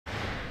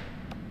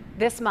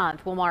This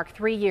month will mark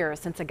 3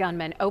 years since a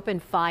gunman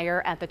opened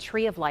fire at the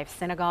Tree of Life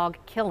Synagogue,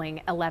 killing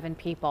 11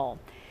 people.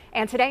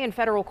 And today in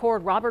federal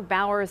court, Robert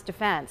Bauer's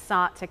defense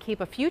sought to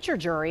keep a future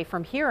jury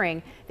from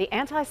hearing the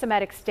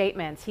anti-Semitic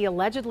statements he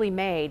allegedly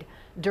made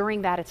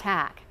during that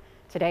attack.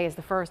 Today is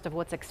the first of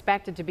what's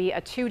expected to be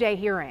a 2-day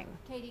hearing.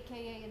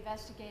 KDKA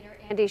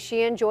investigator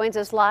Sheehan joins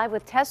us live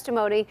with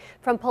testimony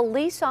from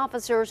police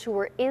officers who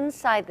were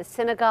inside the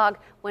synagogue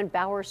when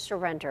Bauer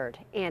surrendered.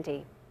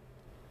 Andy.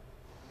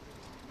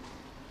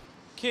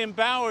 Kim,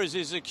 Bowers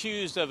is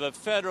accused of a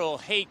federal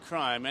hate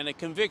crime, and a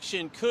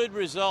conviction could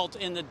result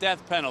in the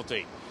death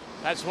penalty.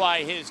 That's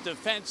why his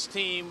defense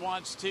team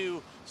wants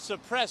to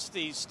suppress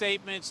these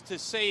statements to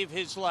save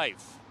his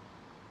life.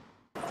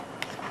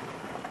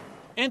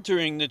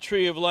 Entering the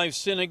Tree of Life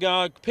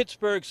Synagogue,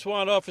 Pittsburgh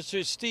SWAT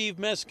officer Steve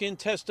Meskin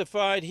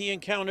testified he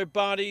encountered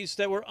bodies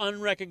that were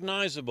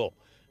unrecognizable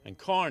and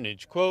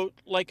carnage, quote,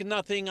 like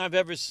nothing I've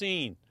ever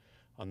seen.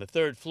 On the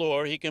 3rd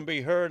floor, he can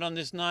be heard on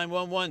this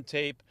 911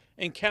 tape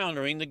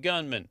encountering the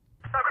gunman.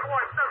 7-1,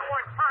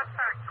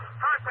 contact,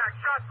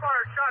 shots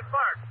fired.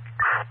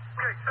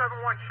 Okay,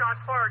 7-1, shots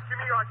fired. Give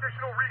me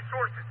additional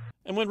resources.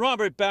 And when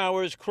Robert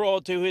Bowers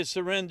crawled to his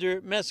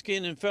surrender,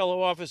 Meskin and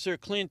fellow officer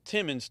Clint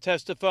Timmons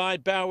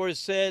testified Bowers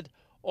said,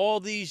 all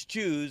these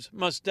Jews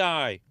must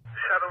die. 7-1,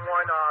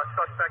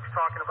 suspects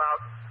talking about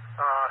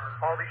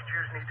all these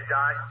Jews need to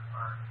die.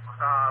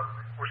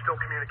 We're still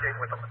communicating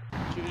with them.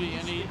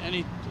 Judy,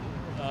 any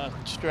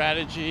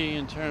strategy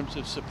in terms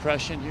of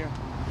suppression here?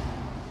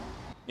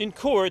 In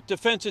court,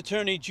 defense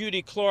attorney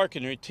Judy Clark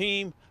and her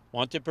team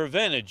want to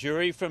prevent a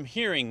jury from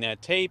hearing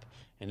that tape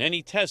and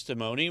any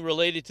testimony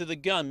related to the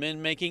gunman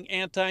making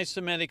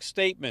anti-Semitic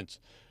statements,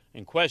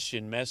 and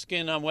question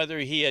Meskin on whether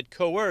he had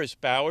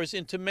coerced Bowers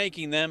into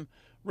making them,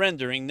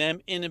 rendering them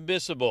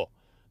inadmissible.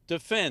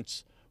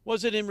 Defense: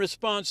 was it in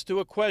response to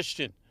a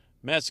question?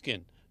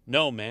 Meskin: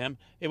 no, ma'am.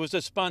 It was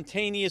a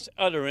spontaneous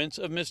utterance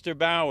of Mr.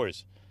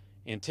 Bowers.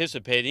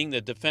 Anticipating the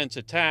defense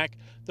attack,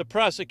 the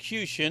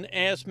prosecution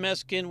asked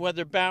Meskin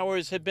whether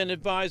Bowers had been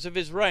advised of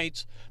his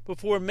rights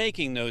before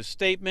making those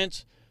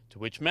statements, to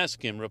which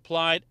Meskin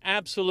replied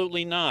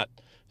absolutely not,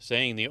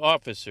 saying the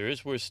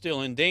officers were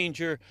still in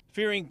danger,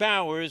 fearing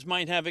Bowers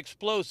might have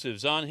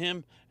explosives on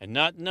him, and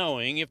not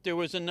knowing if there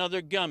was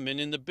another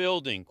gunman in the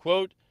building.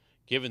 Quote,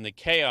 given the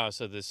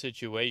chaos of the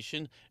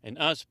situation and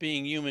us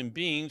being human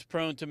beings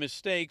prone to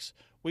mistakes,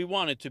 we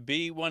wanted to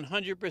be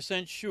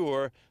 100%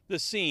 sure the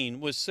scene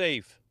was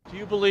safe. Do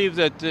you believe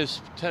that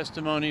this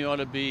testimony ought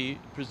to be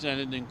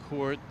presented in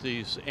court,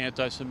 these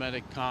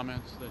anti-Semitic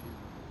comments?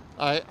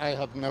 I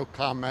have no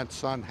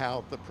comments on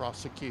how the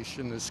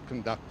prosecution is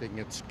conducting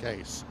its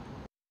case.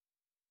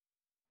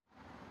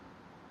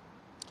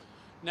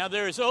 Now,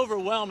 there is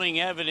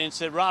overwhelming evidence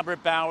that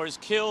Robert Bowers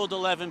killed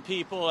 11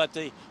 people at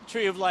the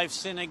Tree of Life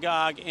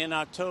Synagogue in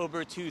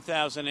October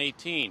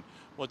 2018.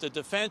 What the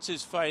defense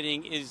is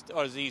fighting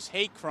are these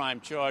hate crime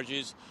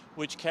charges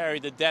which carry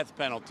the death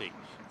penalty.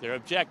 Their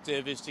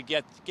objective is to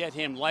get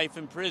him life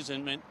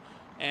imprisonment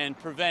and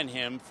prevent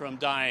him from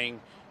dying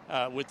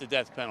with the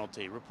death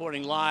penalty.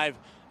 Reporting live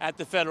at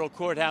the federal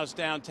courthouse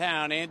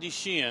downtown, Andy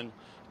Sheehan,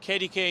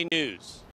 KDKA News.